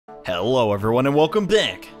Hello everyone and welcome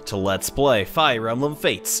back to Let's Play Fire Emblem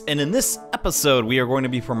Fates, and in this episode we are going to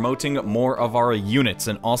be promoting more of our units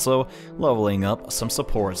and also leveling up some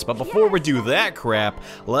supports. But before we do that crap,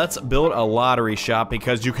 let's build a lottery shop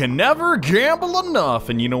because you can never gamble enough.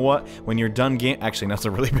 And you know what? When you're done actually that's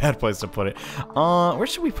a really bad place to put it. Where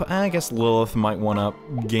should we put, I guess Lilith might want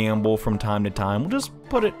to gamble from time to time. We'll just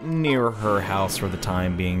put it near her house for the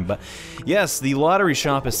time being. But yes, the lottery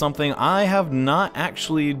shop is something I have not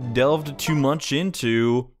actually delved too much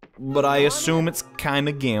into, but I assume it's kind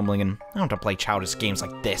of gambling, and I don't have to play childish games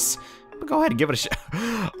like this. But go ahead and give it a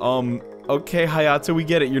shot. Okay, Hayato, we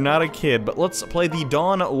get it. You're not a kid, but let's play the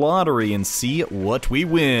Dawn Lottery and see what we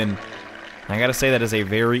win. I gotta say, that is a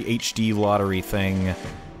very HD lottery thing.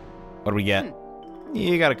 What do we get?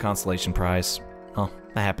 You got a consolation prize. Oh,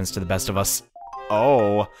 that happens to the best of us.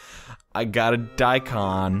 Oh, I got a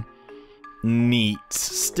Daikon. Neat.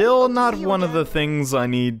 Still not one of the things I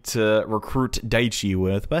need to recruit Daichi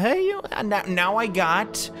with, but hey, you know, now I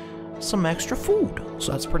got some extra food,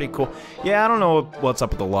 so that's pretty cool. Yeah, I don't know what's up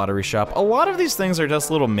with the lottery shop. A lot of these things are just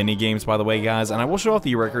little mini games, by the way, guys, and I will show off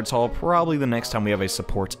the records hall probably the next time we have a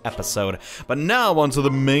support episode. But now onto the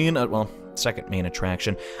main, second main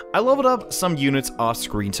attraction. I leveled up some units off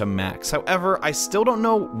screen to max. However, I still don't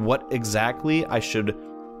know what exactly I should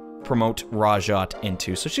promote Rajat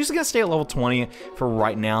into. So she's gonna stay at level 20 for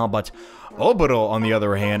right now, but Obito, on the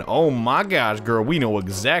other hand, oh my gosh, girl, we know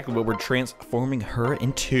exactly what we're transforming her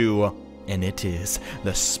into, and it is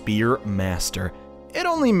the Spear Master. It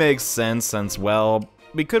only makes sense since, well,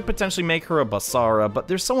 we could potentially make her a Basara, but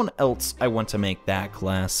there's someone else I want to make that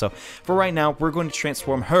class. So for right now, we're going to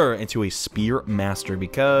transform her into a Spear Master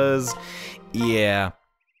because, yeah,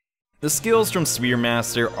 the skills from Spear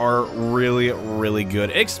Master are really, really good,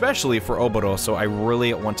 especially for Obito, so I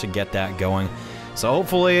really want to get that going. So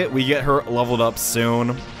hopefully we get her leveled up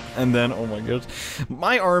soon, and then, oh my gosh,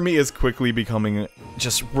 my army is quickly becoming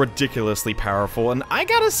just ridiculously powerful, and I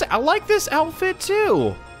gotta say, I like this outfit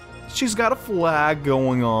too. She's got a flag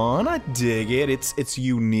going on, I dig it, it's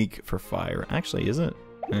unique for Fire. Actually, is it?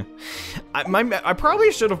 I probably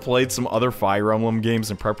should have played some other Fire Emblem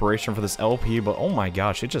games in preparation for this LP, but oh my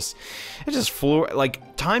gosh, it just flew,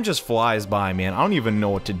 like, time just flies by, man. I don't even know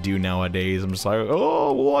what to do nowadays. I'm just like,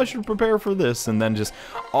 oh, well, I should prepare for this, and then just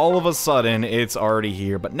all of a sudden, it's already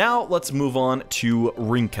here. But now, let's move on to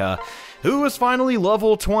Rinka, who is finally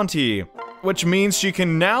level 20. Which means she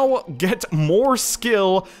can now get more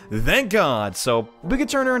skill, thank God. So, we could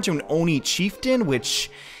turn her into an Oni Chieftain, which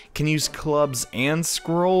can use clubs and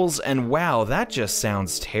scrolls, and wow, that just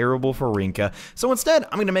sounds terrible for Rinka. So instead,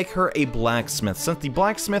 I'm gonna make her a blacksmith, since the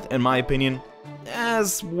blacksmith, in my opinion,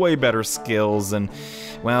 has way better skills, and,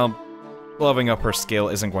 well, leveling up her skill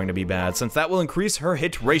isn't going to be bad, since that will increase her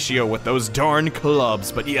hit ratio with those darn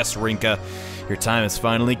clubs. But yes, Rinka, your time has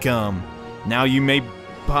finally come. Now you may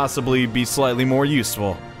possibly be slightly more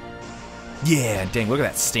useful. Yeah, dang, look at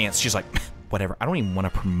that stance. She's like, whatever, I don't even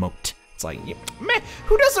want to promote. It's like, yeah, man,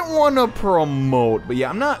 who doesn't want to promote? But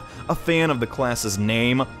yeah, I'm not a fan of the class's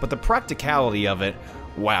name, but the practicality of it,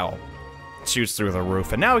 wow, shoots through the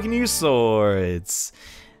roof. And now we can use swords.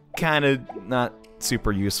 Kind of not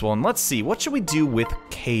super useful. And let's see, what should we do with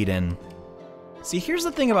Caden? See, here's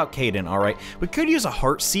the thing about Caden, alright? We could use a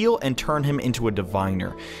Heart Seal and turn him into a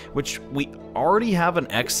Diviner, which we already have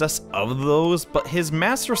an excess of those, but his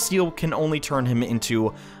Master Seal can only turn him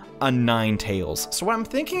into a Ninetales. So what I'm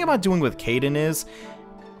thinking about doing with Caden is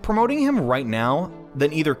promoting him right now,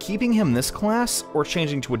 then either keeping him this class or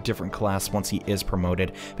changing to a different class once he is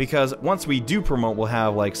promoted. Because once we do promote, we'll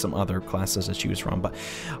have like some other classes to choose from. But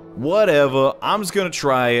whatever, I'm just gonna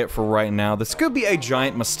try it for right now. This could be a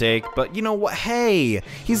giant mistake, but you know what? Hey,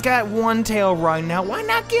 he's got one tail right now. Why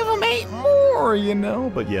not give him 8 more, you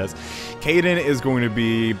know? But yes, Caden is going to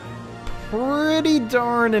be pretty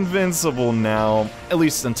darn invincible now, at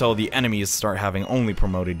least until the enemies start having only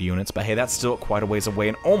promoted units. But hey, that's still quite a ways away,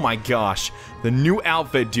 and oh my gosh, the new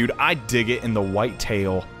outfit, dude, I dig it in the white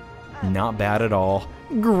tail. Not bad at all.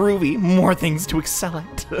 Groovy, more things to excel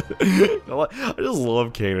at. I just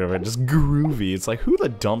love Caden, just groovy. It's like, who the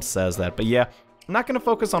dump says that? But yeah, I'm not gonna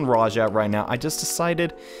focus on Rajat right now. I just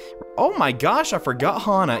decided, oh my gosh, I forgot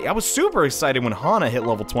Hana. I was super excited when Hana hit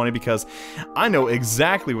level 20 because I know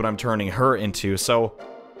exactly what I'm turning her into. So,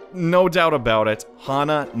 no doubt about it,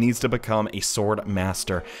 Hana needs to become a Sword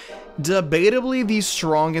Master. Debatably the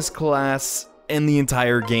strongest class in the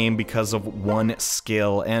entire game because of one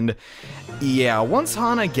skill. And yeah, once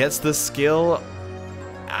Hana gets the skill,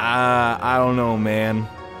 I don't know, man.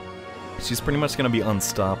 She's pretty much going to be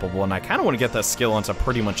unstoppable, and I kind of want to get that skill onto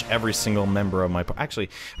pretty much every single member of my... Actually,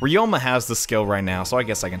 Ryoma has the skill right now, so I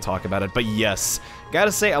guess I can talk about it. But yes,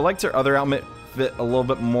 gotta say, I liked her other outfit a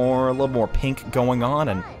little more pink going on,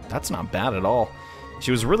 and that's not bad at all.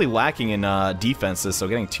 She was really lacking in defenses, so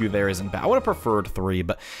getting 2 there isn't bad. I would have preferred 3,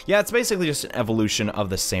 but yeah, it's basically just an evolution of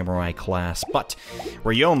the samurai class. But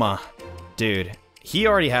Ryoma, dude, he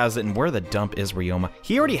already has it, and where the dump is Ryoma?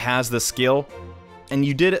 He already has the skill, and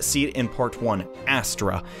you did see it in part 1,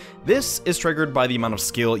 Astra. This is triggered by the amount of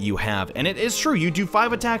skill you have, and it is true, you do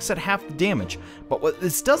 5 attacks at half the damage, but what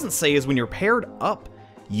this doesn't say is when you're paired up,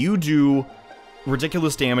 you do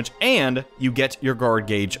ridiculous damage, and you get your guard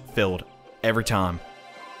gauge filled every time.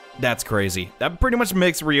 That's crazy. That pretty much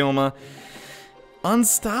makes Ryoma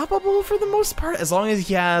unstoppable for the most part, as long as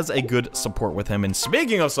he has a good support with him. And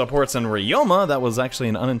speaking of supports and Ryoma, that was actually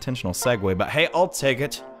an unintentional segue, but hey, I'll take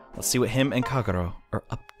it. Let's see what him and Kagero are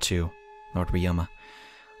up to. Lord Ryoma,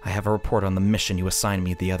 I have a report on the mission you assigned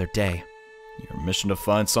me the other day. Your mission to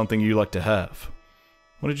find something you like to have.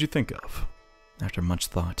 What did you think of? After much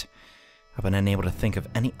thought, I've been unable to think of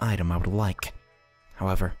any item I would like.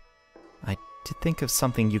 However, I did think of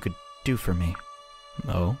something you could do for me.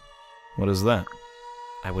 Oh? What is that?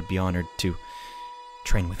 I would be honored to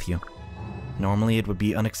train with you. Normally it would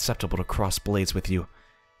be unacceptable to cross blades with you,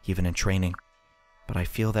 even in training. But I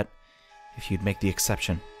feel that if you'd make the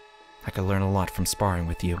exception, I could learn a lot from sparring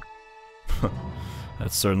with you.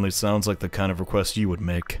 That certainly sounds like the kind of request you would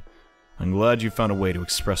make. I'm glad you found a way to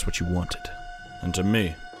express what you wanted. And to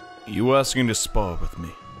me, you asking to spar with me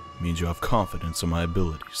means you have confidence in my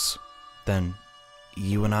abilities. Then,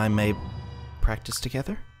 you and I may practice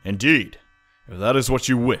together? Indeed. If that is what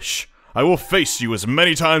you wish, I will face you as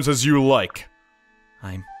many times as you like.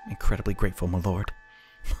 I'm incredibly grateful, my lord.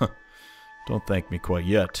 Don't thank me quite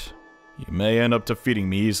yet. You may end up defeating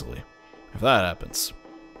me easily. If that happens,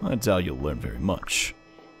 I doubt you'll learn very much.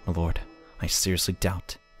 My lord, I seriously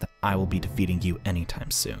doubt that I will be defeating you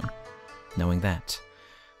anytime soon. Knowing that,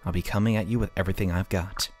 I'll be coming at you with everything I've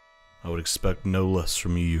got. I would expect no less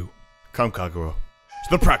from you. Come, Kagero, to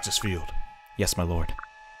the practice field. Yes, my lord.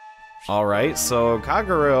 Alright, so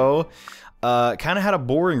Kagero kind of had a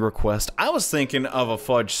boring request. I was thinking of a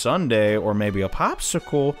fudge sundae or maybe a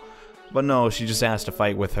popsicle, but no, she just asked to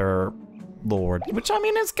fight with her lord. Which, I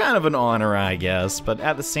mean, it's kind of an honor, I guess, but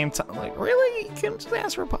at the same time, like, really? You can just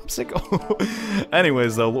ask for a popsicle?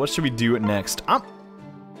 Anyways, though, what should we do next?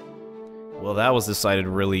 Well, that was decided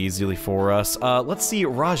really easily for us. Let's see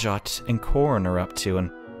what Rajat and Korn are up to,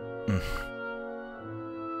 and...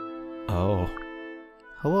 Oh.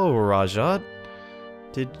 Hello, Rajat.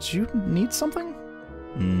 Did you need something?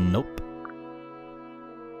 Nope.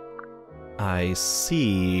 I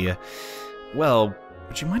see. Well,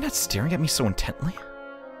 would you mind not staring at me so intently?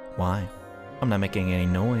 Why? I'm not making any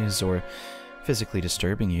noise or physically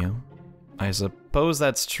disturbing you. I suppose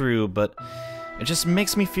that's true, but it just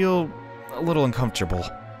makes me feel a little uncomfortable.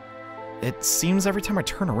 It seems every time I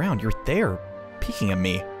turn around, you're there, peeking at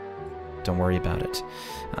me. Don't worry about it.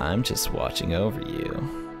 I'm just watching over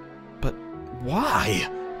you. But why?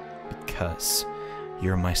 Because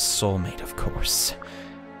you're my soulmate, of course.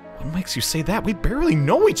 What makes you say that? We barely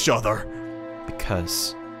know each other.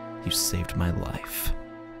 Because you saved my life.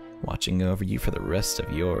 Watching over you for the rest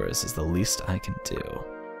of yours is the least I can do.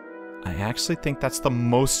 I actually think that's the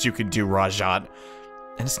most you can do, Rajat.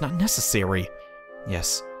 And it's not necessary.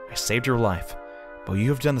 Yes, I saved your life, but you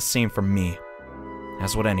have done the same for me.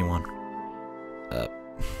 As would anyone.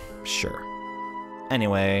 Sure.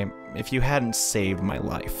 Anyway, if you hadn't saved my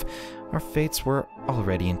life, our fates were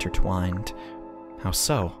already intertwined. How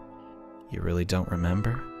so? You really don't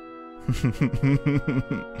remember?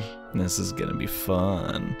 This is gonna be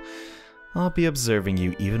fun. I'll be observing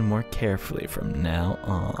you even more carefully from now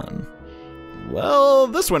on. Well,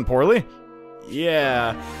 this went poorly.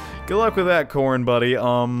 Yeah, good luck with that, Korn, buddy.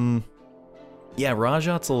 Yeah,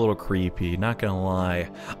 Rajat's a little creepy, not gonna lie.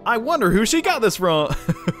 I wonder who she got this from,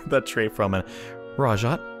 that trait from. And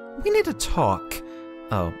Rajat, we need to talk.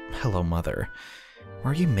 Oh, hello, Mother.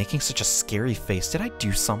 Why are you making such a scary face? Did I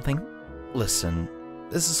do something? Listen,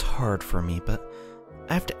 this is hard for me, but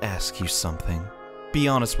I have to ask you something. Be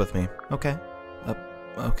honest with me, okay?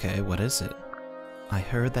 Okay, what is it? I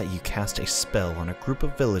heard that you cast a spell on a group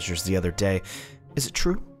of villagers the other day. Is it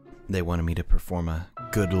true? They wanted me to perform a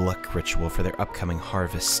good luck ritual for their upcoming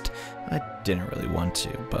harvest. I didn't really want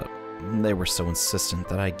to, but they were so insistent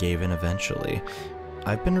that I gave in eventually.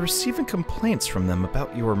 I've been receiving complaints from them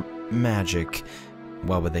about your magic.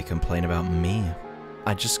 Why would they complain about me?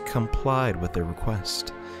 I just complied with their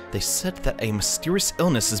request. They said that a mysterious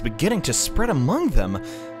illness is beginning to spread among them.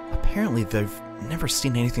 Apparently they've never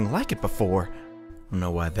seen anything like it before. I don't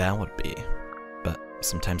know why that would be, but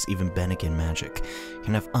sometimes even Bennigan magic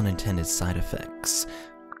can have unintended side effects.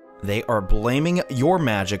 They are blaming your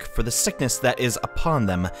magic for the sickness that is upon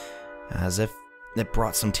them, as if it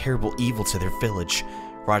brought some terrible evil to their village.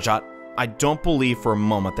 Rajat, I don't believe for a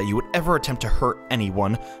moment that you would ever attempt to hurt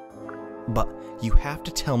anyone, but you have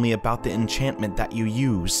to tell me about the enchantment that you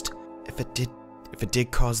used. If it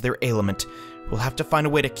did cause their ailment, we'll have to find a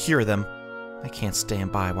way to cure them. I can't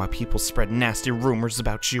stand by while people spread nasty rumors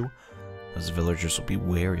about you. Those villagers will be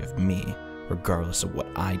wary of me, regardless of what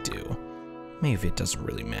I do. Maybe it doesn't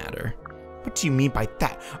really matter. What do you mean by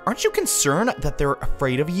that? Aren't you concerned that they're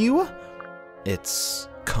afraid of you? It's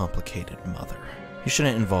complicated, Mother. You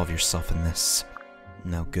shouldn't involve yourself in this.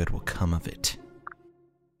 No good will come of it.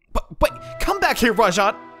 But wait, come back here,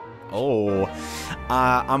 Rajat! Oh,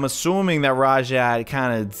 I'm assuming that Rajat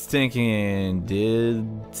kind of thinking did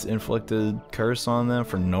inflict a curse on them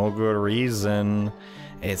for no good reason.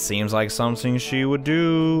 It seems like something she would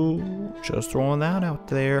do. Just throwing that out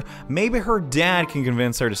there. Maybe her dad can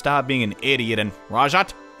convince her to stop being an idiot and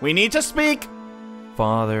Rajat, we need to speak!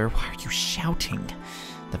 Father, why are you shouting?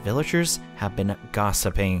 The villagers have been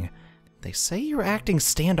gossiping. They say you're acting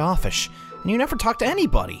standoffish and you never talk to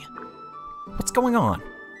anybody. What's going on?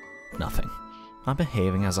 Nothing. I'm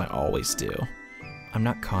behaving as I always do. I'm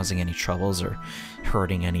not causing any troubles or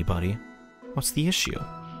hurting anybody. What's the issue?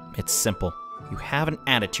 It's simple. You have an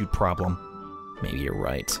attitude problem. Maybe you're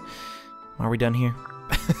right. Are we done here?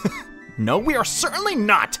 No, we are certainly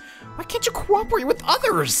not! Why can't you cooperate with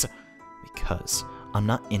others? Because I'm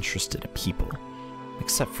not interested in people.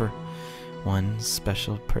 Except for one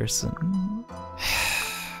special person.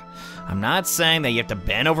 I'm not saying that you have to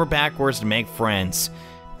bend over backwards to make friends.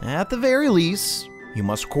 At the very least, you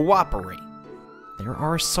must cooperate. There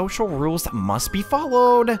are social rules that must be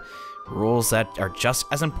followed. Rules that are just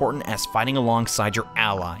as important as fighting alongside your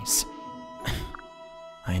allies.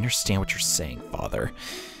 I understand what you're saying, Father,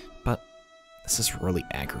 but this is really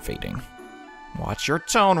aggravating. Watch your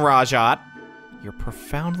tone, Rajat. You're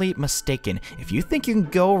profoundly mistaken if you think you can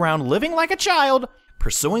go around living like a child.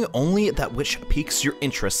 Pursuing only that which piques your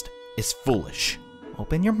interest is foolish.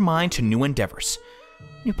 Open your mind to new endeavors,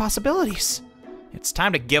 new possibilities. It's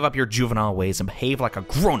time to give up your juvenile ways and behave like a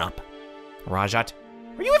grown-up. Rajat,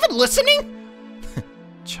 are you even listening?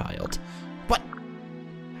 Child. What?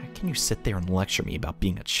 How can you sit there and lecture me about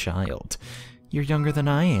being a child? You're younger than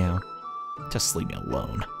I am. Just leave me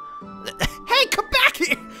alone. Hey, come back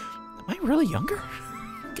here! Am I really younger?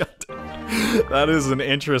 God, that is an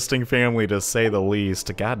interesting family to say the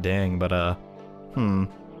least. God dang, but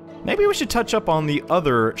maybe we should touch up on the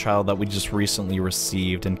other child that we just recently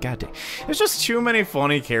received, and god dang, there's just too many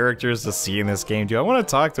funny characters to see in this game, dude. I want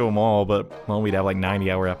to talk to them all, but, well, we'd have like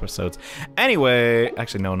 90-hour episodes. Anyway,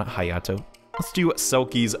 actually, no, not Hayato. Let's do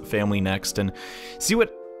Selkie's family next, and see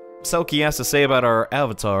what Selkie has to say about our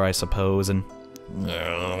avatar, I suppose, and...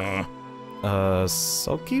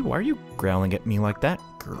 Selkie, why are you growling at me like that?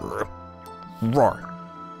 Grr. Roar.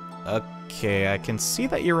 Okay, I can see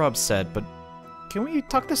that you're upset, but can we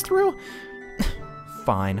talk this through?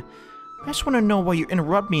 Fine. I just want to know why you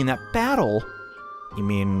interrupt me in that battle. You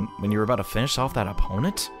mean when you were about to finish off that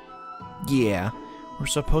opponent? Yeah, we're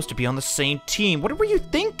supposed to be on the same team. What were you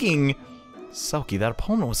thinking? Selkie, that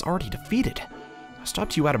opponent was already defeated. I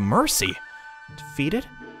stopped you out of mercy. Defeated?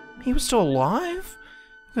 He was still alive?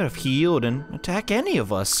 He could have healed and attacked any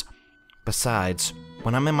of us. Besides,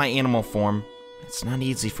 when I'm in my animal form, it's not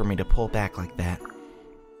easy for me to pull back like that.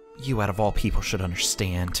 You, out of all people, should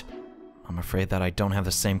understand. I'm afraid that I don't have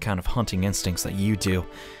the same kind of hunting instincts that you do,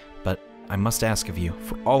 but I must ask of you,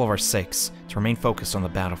 for all of our sakes, to remain focused on the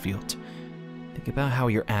battlefield. Think about how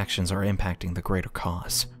your actions are impacting the greater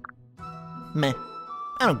cause. Meh.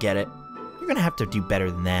 I don't get it. You're gonna have to do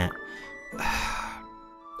better than that.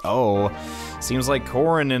 Oh, seems like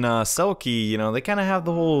Korin and Selkie, you know, they kind of have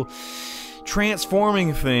the whole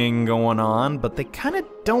transforming thing going on, but they kind of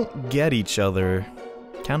don't get each other.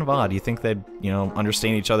 Kind of odd. You think they'd, you know,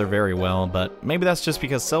 understand each other very well, but maybe that's just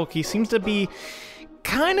because Selkie seems to be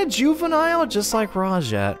kind of juvenile, just like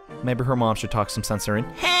Rajat. Maybe her mom should talk some sense in.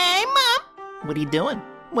 Hey, Mom! What are you doing?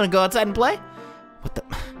 Wanna go outside and play? What the...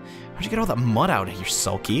 Where'd you get all that mud out of here,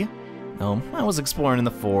 Selkie? Oh, I was exploring in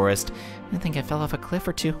the forest. I think I fell off a cliff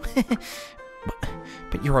or two.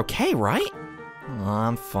 But you're okay, right? Oh,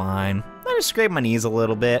 I'm fine. I just scraped my knees a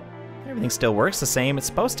little bit. Everything still works the same it's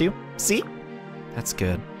supposed to. See? That's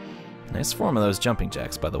good. Nice form of those jumping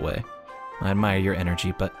jacks, by the way. I admire your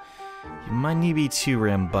energy, but you might need to be too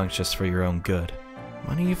rambunctious for your own good.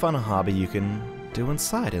 Why don't you find a hobby you can do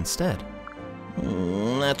inside instead?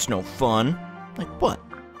 That's no fun. Like what?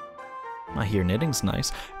 I hear knitting's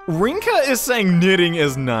nice. Rinka is saying knitting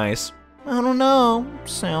is nice. I don't know.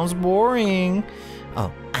 Sounds boring.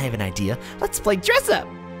 Oh, I have an idea. Let's play dress up.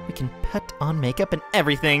 We can put on makeup and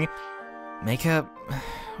everything. Makeup?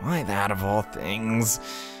 Why that of all things?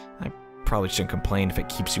 I probably shouldn't complain if it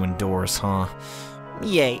keeps you indoors, huh?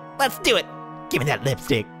 Yay, let's do it. Give me that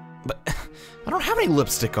lipstick. But I don't have any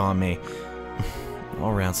lipstick on me.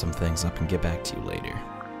 I'll round some things up and get back to you later.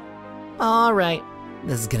 All right,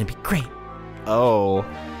 this is gonna be great. Oh,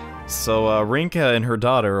 so Rinka and her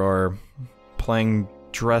daughter are playing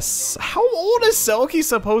dress. How old is Selkie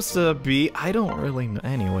supposed to be? I don't really know.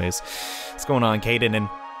 Anyways, what's going on, Kaden? And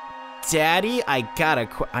Daddy, I gotta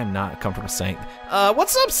I'm not comfortable saying.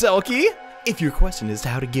 What's up, Selkie? If your question is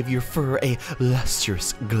how to give your fur a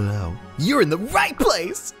lustrous glow, you're in the right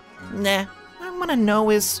place. Nah, what I wanna know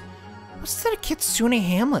is, what's that Kitsune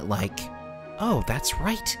hamlet like? Oh, that's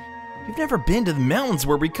right. You've never been to the mountains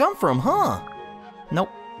where we come from, huh? Nope.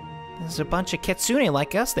 There's a bunch of Kitsune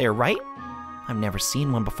like us there, right? I've never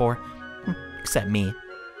seen one before. Except me.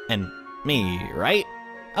 And me, right?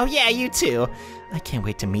 Oh yeah, you too. I can't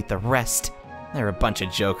wait to meet the rest. They're a bunch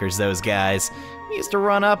of jokers, those guys. We used to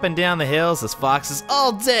run up and down the hills as foxes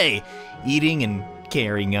all day, eating and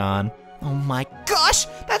carrying on. Oh my gosh,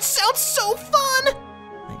 that sounds so fun!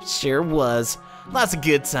 It sure was. Lots of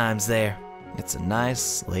good times there. It's a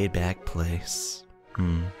nice, laid-back place.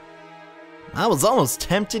 I was almost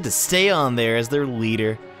tempted to stay on there as their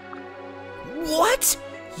leader. What?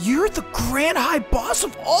 You're the Grand High Boss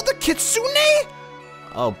of all the Kitsune?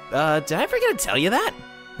 Oh, did I forget to tell you that?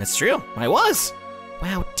 That's true, I was.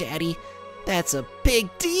 Wow, Daddy, that's a big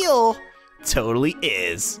deal. Totally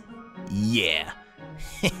is. Yeah.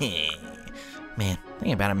 Man,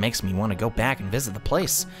 thinking about it makes me want to go back and visit the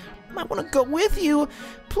place. I want to go with you.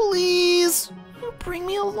 Please, you bring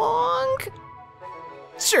me along?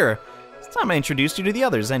 Sure. It's time I introduced you to the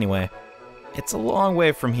others anyway. It's a long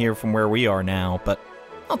way from here from where we are now, but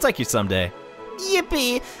I'll take you someday.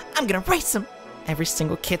 Yippee! I'm gonna race them. Every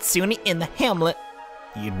single Kitsune in the hamlet.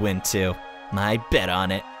 You'd win too. I bet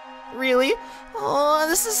on it. Really? Oh,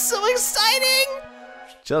 this is so exciting!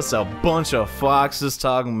 Just a bunch of foxes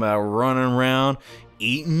talking about running around,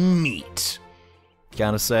 eating meat.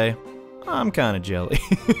 Gotta say, I'm kinda jelly.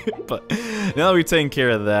 But now that we've taken care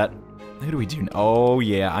of that, who do we do? Oh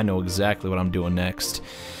yeah, I know exactly what I'm doing next.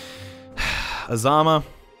 Azama,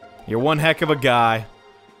 you're one heck of a guy.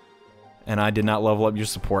 And I did not level up your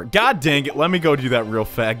support. God dang it, let me go do that real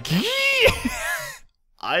fast.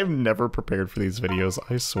 I'm never prepared for these videos,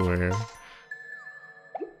 I swear.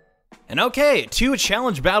 And okay, 2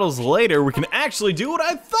 challenge battles later, we can actually do what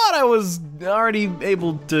I thought I was already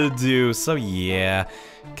able to do. So yeah,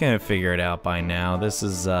 kind of figure it out by now. This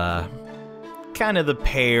is kind of the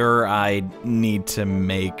pair I need to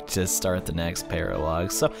make to start the next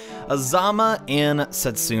paralog. So Azama and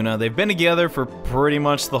Setsuna, they've been together for pretty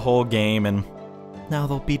much the whole game, and now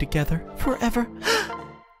they'll be together forever.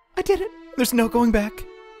 I did it. There's no going back.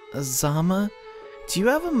 Azama, do you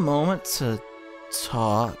have a moment to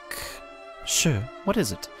talk? Sure, what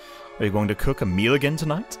is it? Are you going to cook a meal again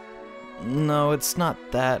tonight? No, it's not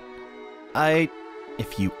that.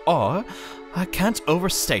 If you are, I can't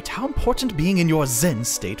overstate how important being in your Zen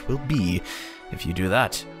state will be. If you do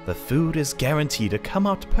that, the food is guaranteed to come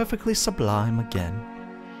out perfectly sublime again.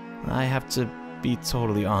 I have to be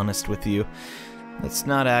totally honest with you. That's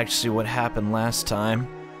not actually what happened last time.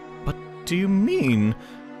 What do you mean?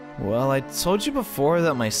 Well, I told you before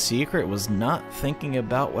that my secret was not thinking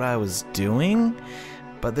about what I was doing,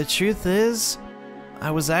 but the truth is,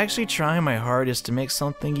 I was actually trying my hardest to make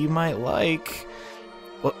something you might like.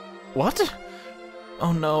 What?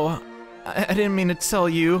 Oh no, I didn't mean to tell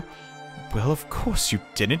you. Well, of course you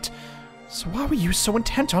didn't. So why were you so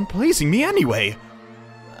intent on pleasing me anyway?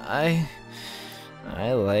 I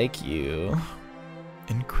like you.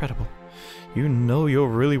 Incredible. You know you're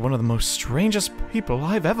really one of the most strangest people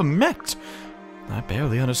I've ever met. I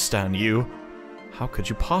barely understand you. How could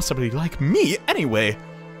you possibly like me anyway?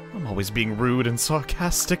 I'm always being rude and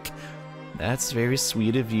sarcastic. That's very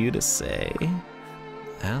sweet of you to say.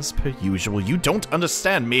 As per usual, you don't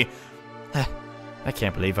understand me. I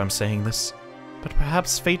can't believe I'm saying this, but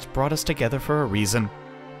perhaps fate brought us together for a reason.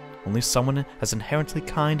 Only someone as inherently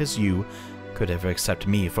kind as you could ever accept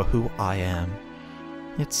me for who I am.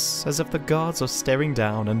 It's as if the gods are staring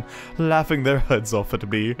down and laughing their heads off at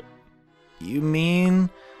me. You mean?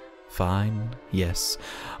 Fine, yes,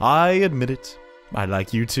 I admit it. I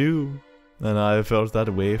like you too, and I've felt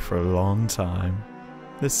that way for a long time.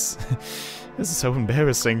 This is so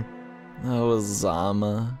embarrassing. Oh,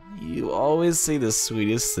 Azama, You always say the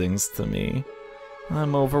sweetest things to me.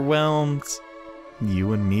 I'm overwhelmed.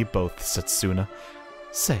 You and me both, Setsuna.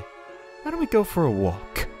 Say, why don't we go for a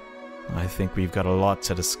walk? I think we've got a lot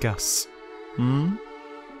to discuss. You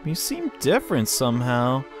seem different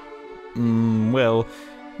somehow. Well,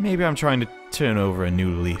 maybe I'm trying to turn over a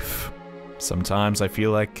new leaf. Sometimes I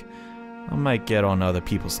feel like I might get on other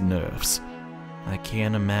people's nerves. I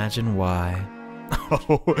can't imagine why.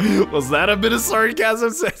 Oh, was that a bit of sarcasm,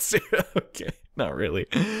 Setsuna? Okay, not really.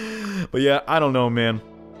 But yeah, I don't know, man.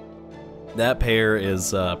 That pair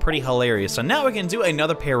is pretty hilarious. So now we can do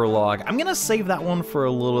another paralogue. I'm gonna save that one for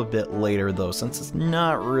a little bit later, though, since it's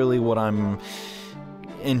not really what I'm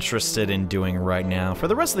interested in doing right now. For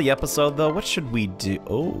the rest of the episode, though, what should we do?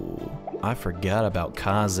 Oh, I forgot about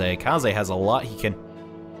Kaze. Kaze has a lot he can...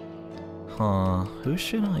 who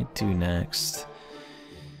should I do next?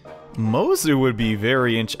 Mozu would be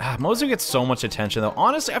very Mozu gets so much attention, though.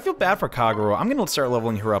 Honestly, I feel bad for Kagero. I'm gonna start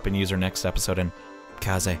leveling her up and use her next episode. And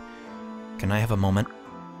Kaze, can I have a moment?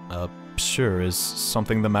 Sure. Is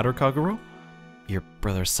something the matter, Kagero? Your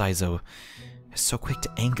brother Saizo is so quick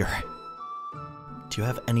to anger. Do you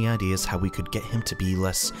have any ideas how we could get him to be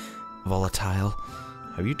less volatile?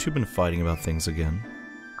 Have you two been fighting about things again?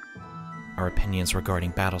 Our opinions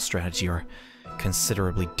regarding battle strategy are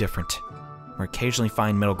considerably different. We occasionally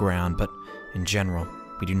find middle ground, but in general,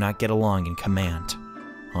 we do not get along in command.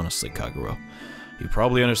 Honestly, Kagero, you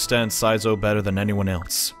probably understand Saizo better than anyone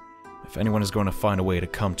else. If anyone is going to find a way to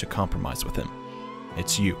come to compromise with him,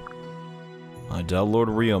 it's you. I doubt Lord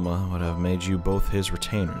Ryoma would have made you both his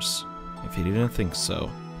retainers, if he didn't think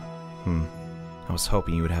so. I was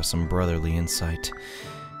hoping you would have some brotherly insight.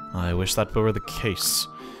 I wish that were the case.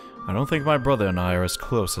 I don't think my brother and I are as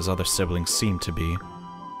close as other siblings seem to be.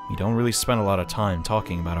 We don't really spend a lot of time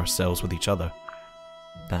talking about ourselves with each other.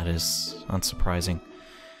 That is unsurprising.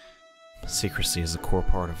 Secrecy is a core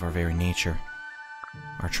part of our very nature.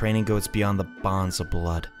 Our training goes beyond the bonds of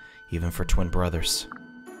blood, even for twin brothers.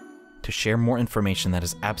 To share more information that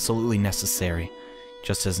is absolutely necessary,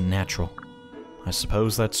 just as natural. I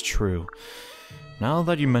suppose that's true. Now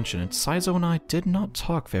that you mention it, Saizo and I did not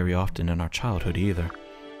talk very often in our childhood either.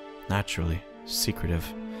 Naturally,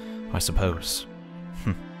 secretive, I suppose.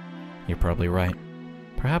 You're probably right.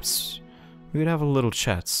 Perhaps we would have a little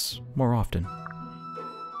chats more often.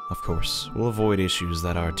 Of course, we'll avoid issues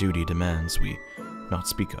that our duty demands we not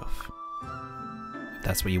speak of. If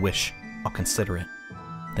that's what you wish, I'll consider it.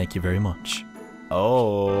 Thank you very much.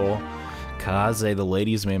 Oh, Kaze, the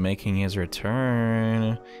ladies' man, making his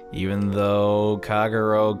return. Even though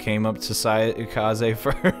Kagero came up to Kaze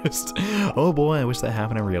first. Oh boy, I wish that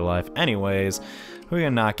happened in real life. Anyways, we're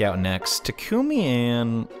gonna knock out next. Takumi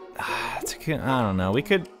and... I don't know, we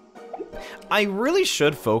could... I really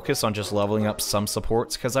should focus on just leveling up some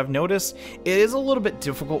supports, because I've noticed it is a little bit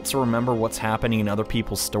difficult to remember what's happening in other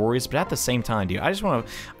people's stories, but at the same time, dude, I just want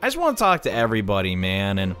to talk to everybody,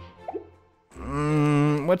 man, and...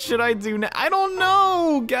 what should I do now? I don't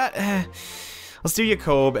know! Let's do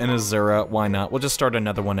Yakob and Azura, why not? We'll just start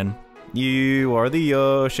another one, and... You are the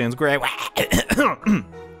ocean's great...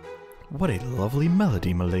 What a lovely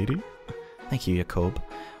melody, milady. Thank you, Yakob.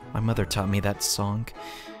 My mother taught me that song.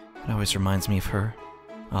 It always reminds me of her.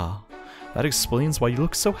 Ah, that explains why you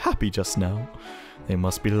look so happy just now. They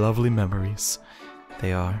must be lovely memories.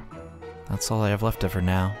 They are. That's all I have left of her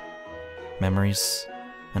now. Memories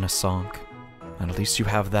and a song. And at least you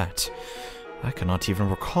have that. I cannot even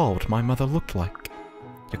recall what my mother looked like.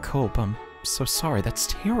 Yakob, I'm so sorry, that's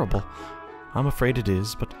terrible. I'm afraid it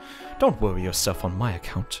is, but don't worry yourself on my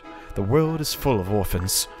account. The world is full of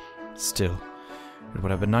orphans. Still, it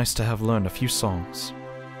would have been nice to have learned a few songs.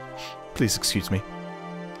 Please excuse me.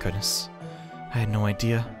 Goodness, I had no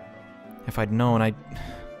idea. If I'd known, I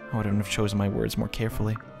wouldn't have chosen my words more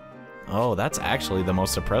carefully. Oh, that's actually the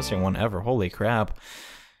most depressing one ever. Holy crap.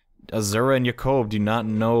 Azura and Yakob do not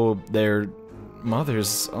know their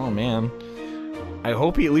mothers. Oh, man. I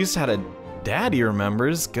hope he at least had a dad he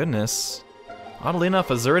remembers. Goodness. Oddly enough,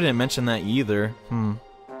 Azura didn't mention that either.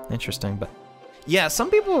 Interesting, but... Yeah, some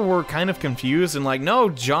people were kind of confused and like, no,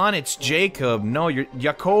 John, it's Jacob. No,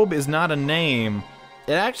 Yakob is not a name.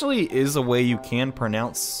 It actually is a way you can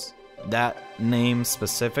pronounce that name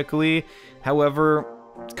specifically. However,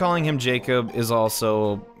 calling him Jacob is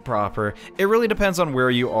also proper. It really depends on where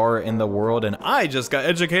you are in the world, and I just got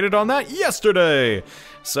educated on that yesterday.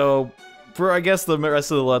 So, for I guess the rest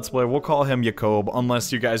of the Let's Play, we'll call him Yakob,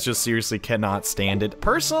 unless you guys just seriously cannot stand it.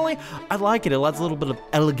 Personally, I like it. It adds a little bit of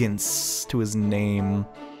elegance to his name.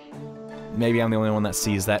 Maybe I'm the only one that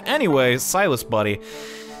sees that. Anyway, SIlas, buddy,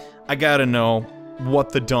 I gotta know,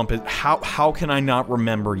 what the dump is. How can I not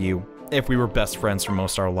remember you if we were best friends for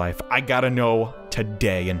most of our life? I gotta know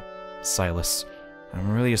today. And SIlas,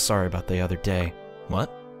 I'm really sorry about the other day.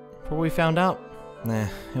 What? For what we found out? Nah,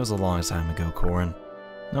 it was a long time ago, Corin.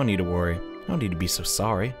 No need to worry. No need to be so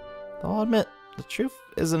sorry. Though I'll admit, the truth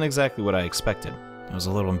isn't exactly what I expected. It was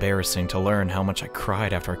a little embarrassing to learn how much I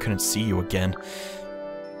cried after I couldn't see you again.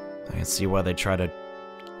 I can see why they try to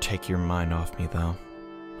take your mind off me, though.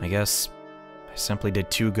 I guess I simply did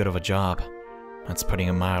too good of a job. That's putting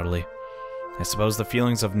it mildly. I suppose the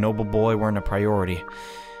feelings of noble boy weren't a priority.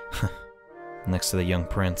 Next to the young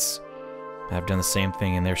prince. I've done the same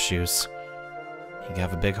thing in their shoes. You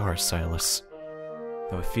have a big heart, SIlas.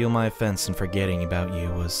 Though I feel my offense in forgetting about you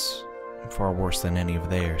was far worse than any of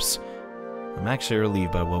theirs. I'm actually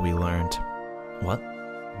relieved by what we learned. What?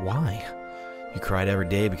 Why? You cried every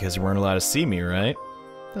day because you weren't allowed to see me, right?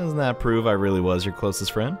 Doesn't that prove I really was your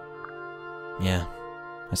closest friend? Yeah,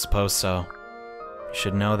 I suppose so. You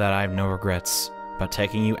should know that I have no regrets about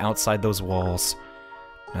taking you outside those walls.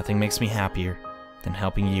 Nothing makes me happier than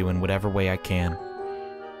helping you in whatever way I can.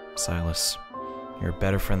 SIlas, you're a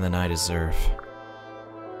better friend than I deserve.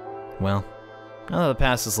 Well, now that the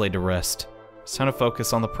past is laid to rest, it's time to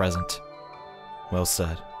focus on the present. Well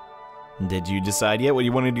said. Did you decide yet what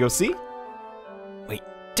you wanted to go see? Wait,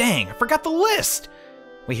 dang, I forgot the list!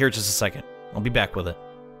 Wait here just a second. I'll be back with it.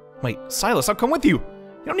 Wait, SIlas, I'll come with you!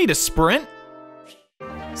 You don't need to sprint!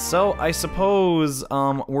 So, I suppose,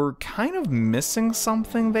 we're kind of missing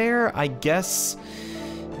something there. I guess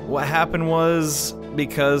what happened was,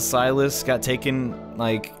 because SIlas got taken,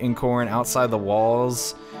 like, in Corin outside the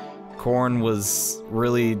walls, Corin was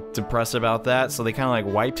really depressed about that, so they kind of like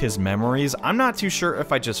wiped his memories. I'm not too sure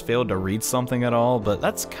if I just failed to read something at all, but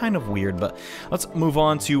that's kind of weird. But let's move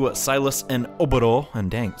on to SIlas and Oboro. And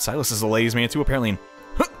dang, SIlas is a ladies' man too, apparently.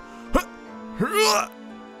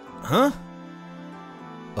 Huh?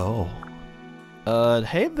 Oh.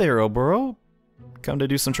 Hey there, Oboro. Come to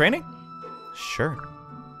do some training? Sure.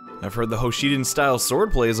 I've heard the Hoshiden-style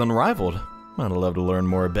swordplay is unrivaled. I'd love to learn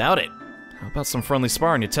more about it. How about some friendly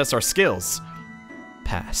sparring to test our skills?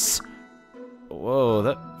 Pass. Whoa,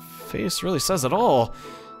 that face really says it all.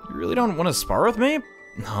 You really don't want to spar with me?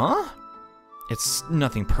 Huh? It's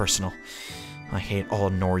nothing personal. I hate all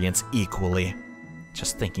Norians equally.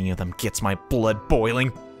 Just thinking of them gets my blood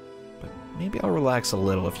boiling. But maybe I'll relax a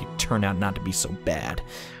little if you turn out not to be so bad.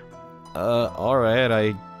 Alright,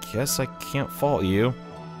 I guess I can't fault you.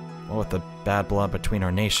 Well, with the bad blood between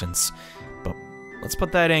our nations. But let's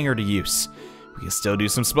put that anger to use. We can still do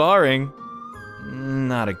some sparring.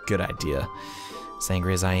 Not a good idea. As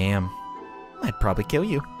angry as I am, I'd probably kill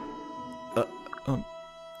you.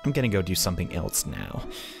 I'm gonna go do something else now.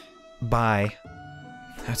 Bye.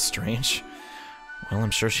 That's strange. Well, I'm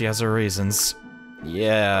sure she has her reasons.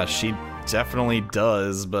 Yeah, she definitely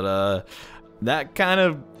does, but that kind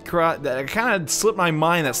of slipped my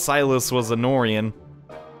mind that SIlas was a Norian.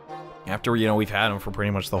 After, you know, we've had him for pretty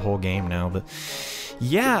much the whole game now, but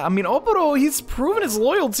yeah, I mean, Oboro, he's proven his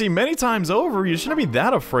loyalty many times over. You shouldn't be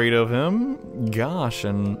that afraid of him. Gosh,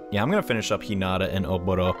 and yeah, I'm gonna finish up Hinata and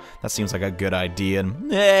Oboro. That seems like a good idea.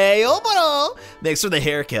 And hey, Oboro! Thanks for the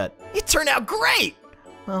haircut. It turned out great!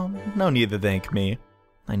 Well, no need to thank me.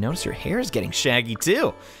 I notice your hair is getting shaggy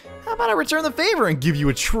too. How about I return the favor and give you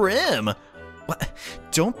a trim? What?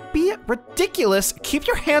 Don't be ridiculous. Keep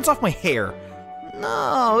your hands off my hair.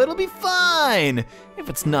 No, it'll be fine. If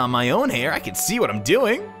it's not my own hair, I can see what I'm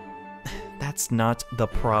doing. That's not the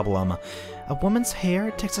problem. A woman's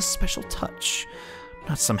hair takes a special touch,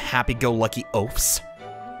 not some happy-go-lucky oafs.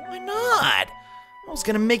 Why not? I was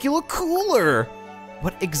gonna make you look cooler.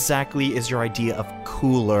 What exactly is your idea of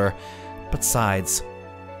cooler? Besides,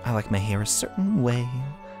 I like my hair a certain way.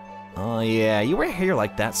 Oh yeah, you wear hair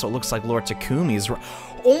like that so it looks like Lord Takumi's.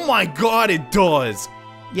 Oh my god, it does!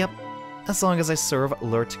 Yep. As long as I serve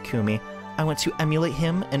Lord Takumi, I want to emulate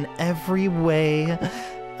him in every way.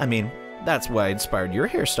 I mean, that's why I inspired your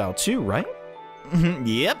hairstyle too, right?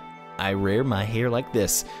 Yep, I rear my hair like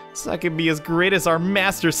this, so I can be as great as our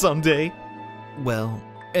master someday. Well,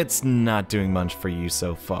 it's not doing much for you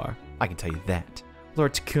so far, I can tell you that.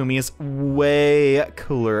 Lord Takumi is way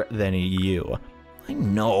cooler than you. I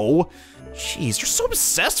know. Jeez, you're so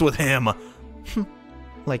obsessed with him.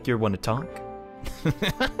 Like you're one to talk.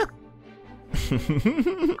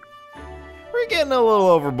 We're getting a little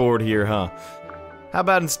overboard here, huh? How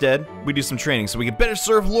about instead, we do some training so we can better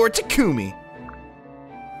serve Lord Takumi?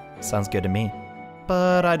 Sounds good to me.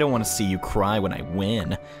 But I don't want to see you cry when I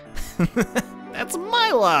win. That's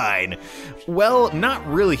my line! Well, not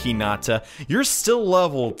really, Hinata. You're still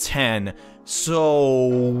level 10,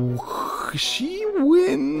 so she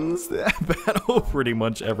wins that battle pretty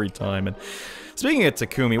much every time. And speaking of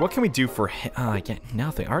Takumi, what can we do for him? Yeah,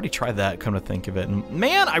 nothing. I already tried that, come to think of it. And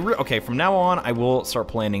man, okay, from now on, I will start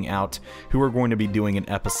planning out who we're going to be doing in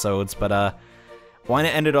episodes. But why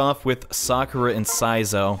not end it off with Sakura and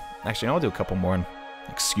Saizo? Actually, I'll do a couple more.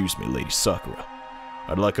 Excuse me, Lady Sakura.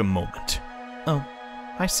 I'd like a moment. Oh,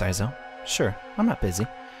 hi, Saizo. Sure, I'm not busy.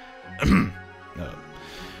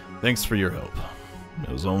 Thanks for your help. It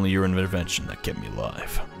was only your intervention that kept me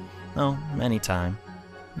alive. Oh, anytime.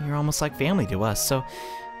 You're almost like family to us, so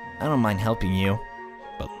I don't mind helping you.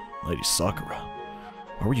 But, Lady Sakura,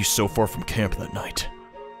 why were you so far from camp that night?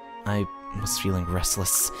 I was feeling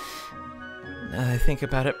restless. I think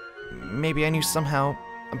about it. Maybe I knew somehow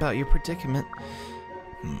about your predicament.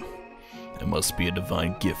 It must be a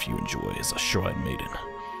divine gift you enjoy as a shrine maiden.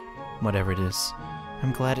 Whatever it is,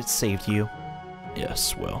 I'm glad it saved you.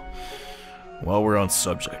 Yes, well, while we're on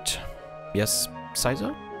subject. Yes,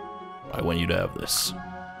 Saizo? I want you to have this.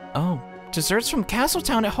 Oh, desserts from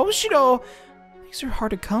Castletown at Hoshido! These are hard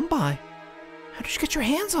to come by. How did you get your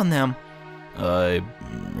hands on them? I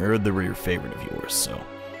heard they were your favorite of yours, so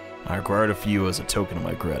I acquired a few as a token of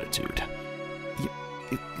my gratitude.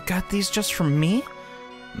 You got these just from me?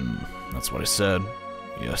 That's what I said.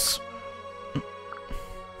 Yes.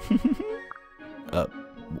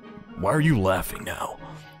 Why are you laughing now?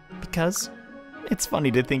 Because it's funny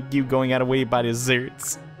to think you going out of way by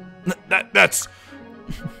desserts. That's...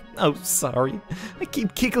 Oh, sorry. I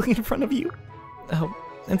keep giggling in front of you. Oh,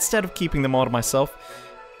 instead of keeping them all to myself,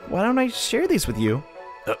 why don't I share these with you?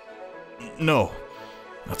 No.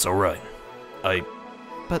 That's alright.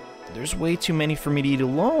 But there's way too many for me to eat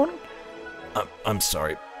alone. I'm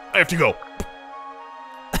sorry. I have to go.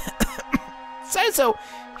 Saizo,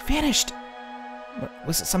 you vanished.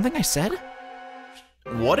 Was it something I said?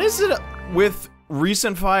 What is it with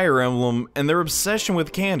recent Fire Emblem and their obsession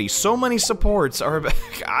with candy? So many supports are back.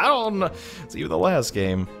 I don't know. It's even the last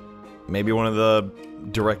game. Maybe one of the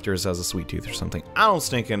directors has a sweet tooth or something. I don't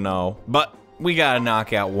stinking know. But we gotta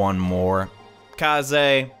knock out one more.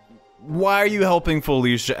 Kaze, why are you helping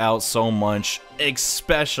Felicia out so much,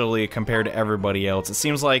 especially compared to everybody else? It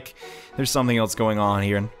seems like there's something else going on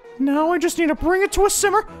here. Now I just need to bring it to a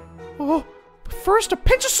simmer. Oh, but first a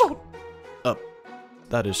pinch of salt.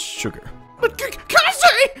 That is sugar. But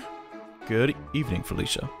Kaze! Good evening,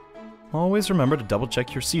 Felicia. Always remember to double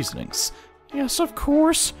check your seasonings. Yes, of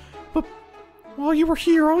course. But while you were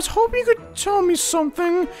here, I was hoping you could tell me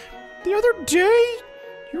something. The other day,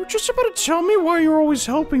 you were just about to tell me why you're always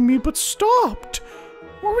helping me, but stopped.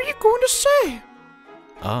 What were you going to say?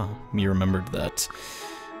 Ah, you remembered that.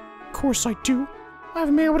 Of course I do. I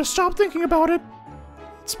haven't been able to stop thinking about it.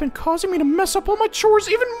 It's been causing me to mess up all my chores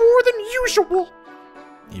even more than usual.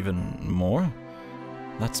 Even more?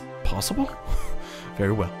 That's possible?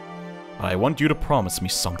 Very well. I want you to promise me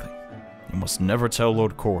something. You must never tell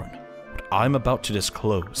Lord Corrin what I'm about to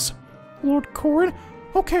disclose. Lord Corrin?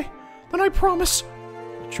 Okay, then I promise.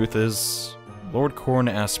 The truth is, Lord Corrin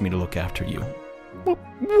asked me to look after you.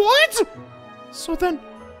 What? So then,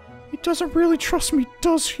 he doesn't really trust me,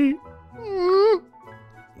 does he?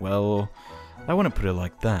 Well, I wouldn't put it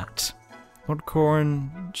like that. Lord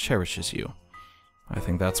Corrin cherishes you. I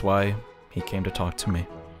think that's why he came to talk to me.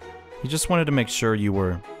 He just wanted to make sure you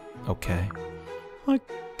were okay. I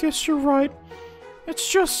guess you're right. It's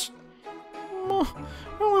just... I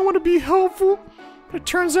only want to be helpful. But it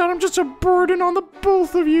turns out I'm just a burden on the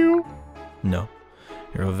both of you. No.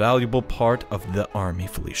 You're a valuable part of the army,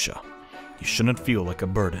 Felicia. You shouldn't feel like a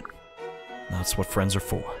burden. That's what friends are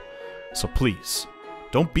for. So please,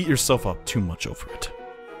 don't beat yourself up too much over it.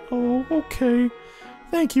 Oh, okay.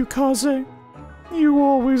 Thank you, Kaze. You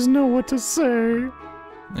always know what to say.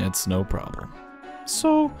 It's no problem.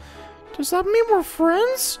 So, does that mean we're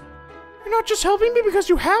friends? You're not just helping me because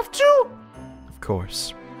you have to? Of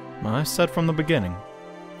course. I said from the beginning,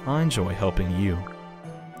 I enjoy helping you.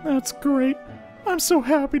 That's great. I'm so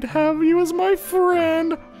happy to have you as my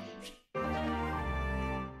friend.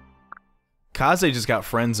 Kaze just got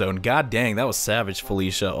friend zoned. God dang, that was savage,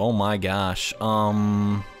 Felicia. Oh my gosh.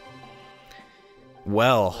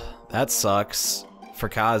 Well, that sucks for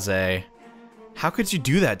Kaze. How could you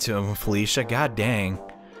do that to him, Felicia? God dang.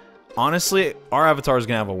 Honestly, our avatar is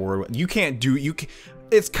gonna have a word. You can't do.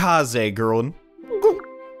 It's Kaze, girl.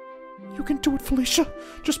 You can do it, Felicia.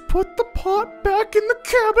 Just put the pot back in the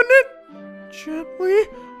cabinet. Gently,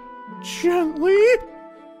 gently.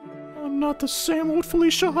 I'm not the same old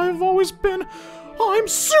Felicia I've always been. I'm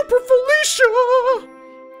Super Felicia!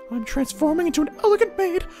 I'm transforming into an elegant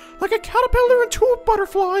maid, like a caterpillar into a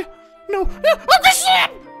butterfly. No,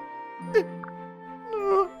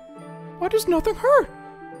 what? does nothing hurt?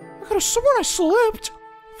 I could have sworn I slipped.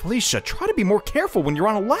 Felicia, try to be more careful when you're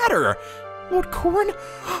on a ladder. Lord Corin,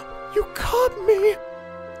 you caught me.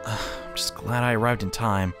 I'm just glad I arrived in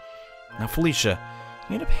time. Now, Felicia,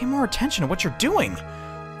 you need to pay more attention to what you're doing.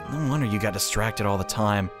 No wonder you got distracted all the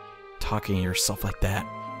time, talking to yourself like that.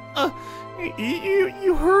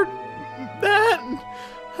 You heard that?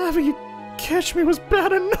 Having you catch me was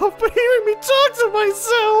bad enough, but hearing me talk to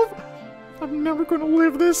myself, I'm never gonna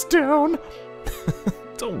live this down.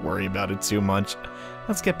 Don't worry about it too much.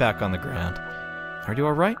 Let's get back on the ground. Are you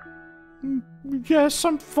alright? Yes,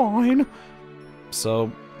 I'm fine.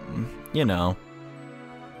 So, you know,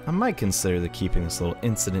 I might consider keeping this little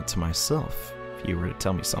incident to myself if you were to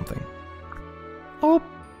tell me something. Oh,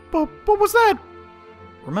 but what was that?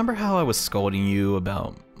 Remember how I was scolding you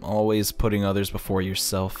about always putting others before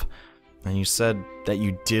yourself? And you said that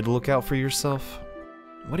you did look out for yourself?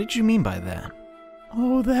 What did you mean by that?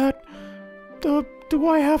 Oh, that... do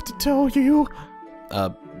I have to tell you?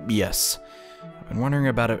 Yes. I've been wondering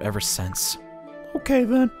about it ever since. Okay,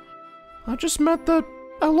 then. I just meant that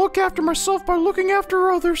I look after myself by looking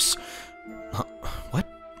after others. What?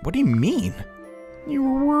 What do you mean? You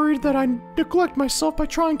were worried that I neglect myself by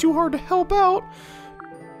trying too hard to help out.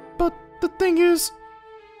 But the thing is,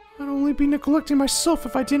 I'd only be neglecting myself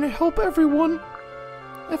if I didn't help everyone.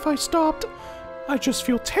 If I stopped, I'd just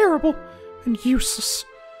feel terrible and useless.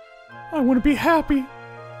 I want to be happy.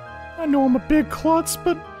 I know I'm a big klutz,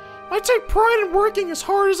 but I take pride in working as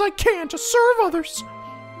hard as I can to serve others.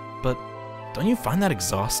 But don't you find that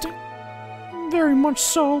exhausting? Very much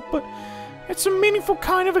so, but it's a meaningful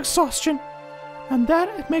kind of exhaustion. And that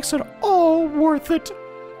it makes it all worth it.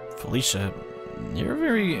 Felicia, you're a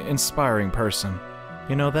very inspiring person.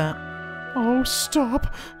 You know that? Oh,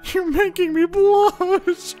 stop. You're making me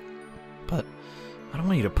blush. But I don't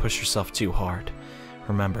want you to push yourself too hard.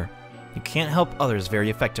 Remember, you can't help others very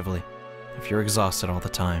effectively if you're exhausted all the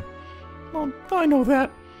time. Well, I know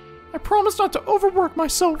that. I promise not to overwork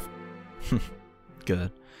myself.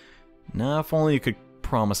 Good. Now, if only you could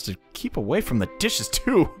promise to keep away from the dishes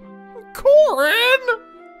too. Corin!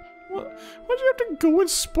 Why'd you have to go and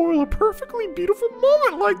spoil a perfectly beautiful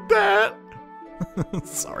moment like that?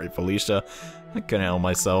 Sorry, Felicia. I couldn't help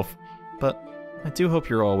myself. But I do hope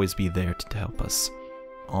you'll always be there to help us.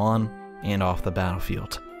 On and off the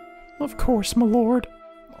battlefield. Of course, my lord.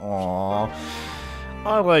 Aww.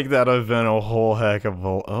 I like that event a whole heck of a...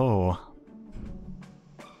 Oh.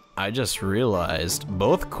 I just realized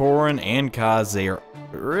both Corin and Kaze are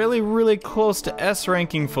really close to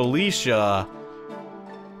S-ranking Felicia.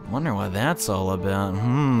 Wonder what that's all about.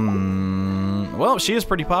 Well, she is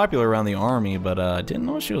pretty popular around the army, but I didn't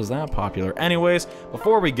know she was that popular. Anyways,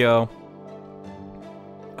 before we go,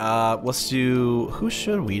 let's do... Who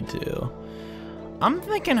should we do? I'm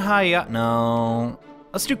thinking no.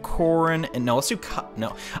 Let's do Corin, and no, let's do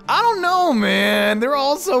no. I don't know, man. They're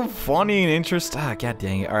all so funny and interesting. God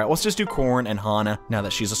dang it. All right, let's just do Corin and Hana, now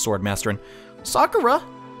that she's a sword master. And Sakura!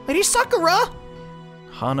 Lady Sakura!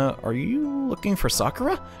 Hana, are you looking for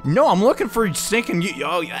Sakura? No, I'm looking for Snake and you.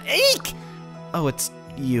 Oh, Eek! Oh, it's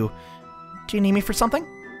you. Do you need me for something?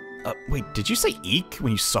 Wait, did you say eek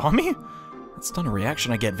when you saw me? That's not a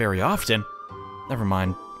reaction I get very often. Never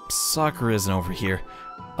mind. Sakura isn't over here.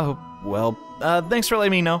 Oh, well, thanks for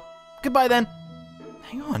letting me know. Goodbye then.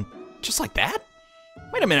 Hang on, just like that?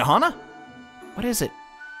 Wait a minute, Hana. What is it?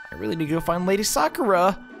 I really need to go find Lady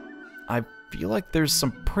Sakura. I feel like there's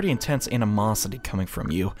some pretty intense animosity coming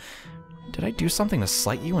from you. Did I do something to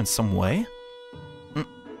slight you in some way?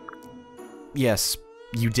 Yes,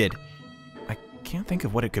 you did. I can't think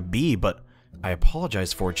of what it could be, but I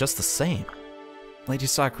apologize for it just the same. Lady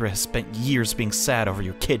Sakura has spent years being sad over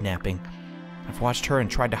your kidnapping. I've watched her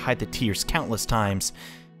and tried to hide the tears countless times.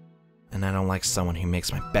 And I don't like someone who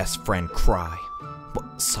makes my best friend cry.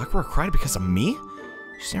 What, Sakura cried because of me?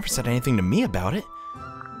 She's never said anything to me about it.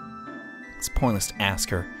 It's pointless to ask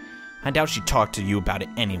her. I doubt she'd talk to you about it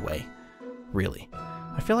anyway. Really.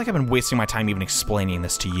 I feel like I've been wasting my time even explaining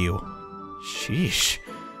this to you. Sheesh.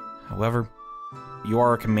 However, you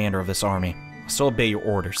are a commander of this army. I'll still obey your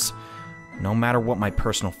orders, no matter what my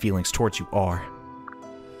personal feelings towards you are.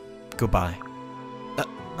 Goodbye.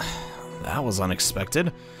 That was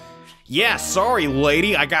unexpected. Yeah, sorry,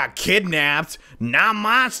 lady, I got kidnapped. Not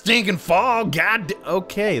my stinking fault,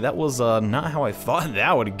 okay, that was not how I thought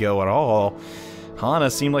that would go at all.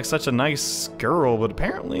 Hana seemed like such a nice girl, but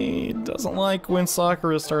apparently doesn't like when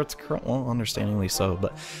Sakura starts crying. Well, understandingly so,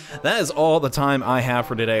 but that is all the time I have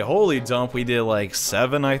for today. Holy dump, we did like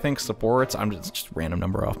 7, I think, supports. I'm just random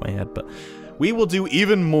number off my head, but we will do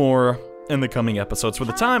even more in the coming episodes. For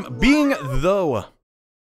the time being, though,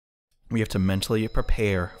 we have to mentally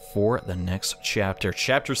prepare for the next chapter.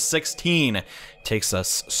 Chapter 16 takes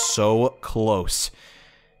us so close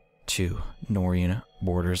to Norien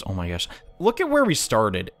borders. Oh my gosh. Look at where we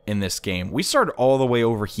started in this game. We started all the way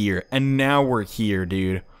over here, and now we're here,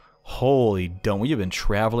 dude. Holy don't, we have been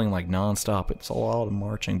traveling like non-stop. It's a lot of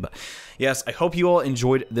marching, but yes, I hope you all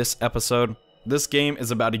enjoyed this episode. This game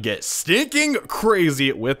is about to get stinking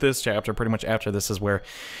crazy with this chapter. Pretty much after this is where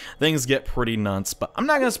things get pretty nuts, but I'm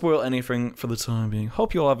not gonna spoil anything for the time being.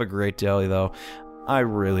 Hope you all have a great day, though. I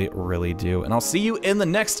really, really do. And I'll see you in the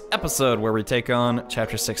next episode where we take on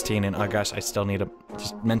Chapter 16. And, oh gosh, I still need to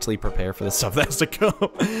just mentally prepare for the stuff that has to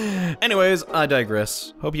come. Anyways, I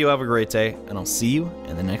digress. Hope you have a great day, and I'll see you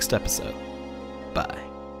in the next episode. Bye.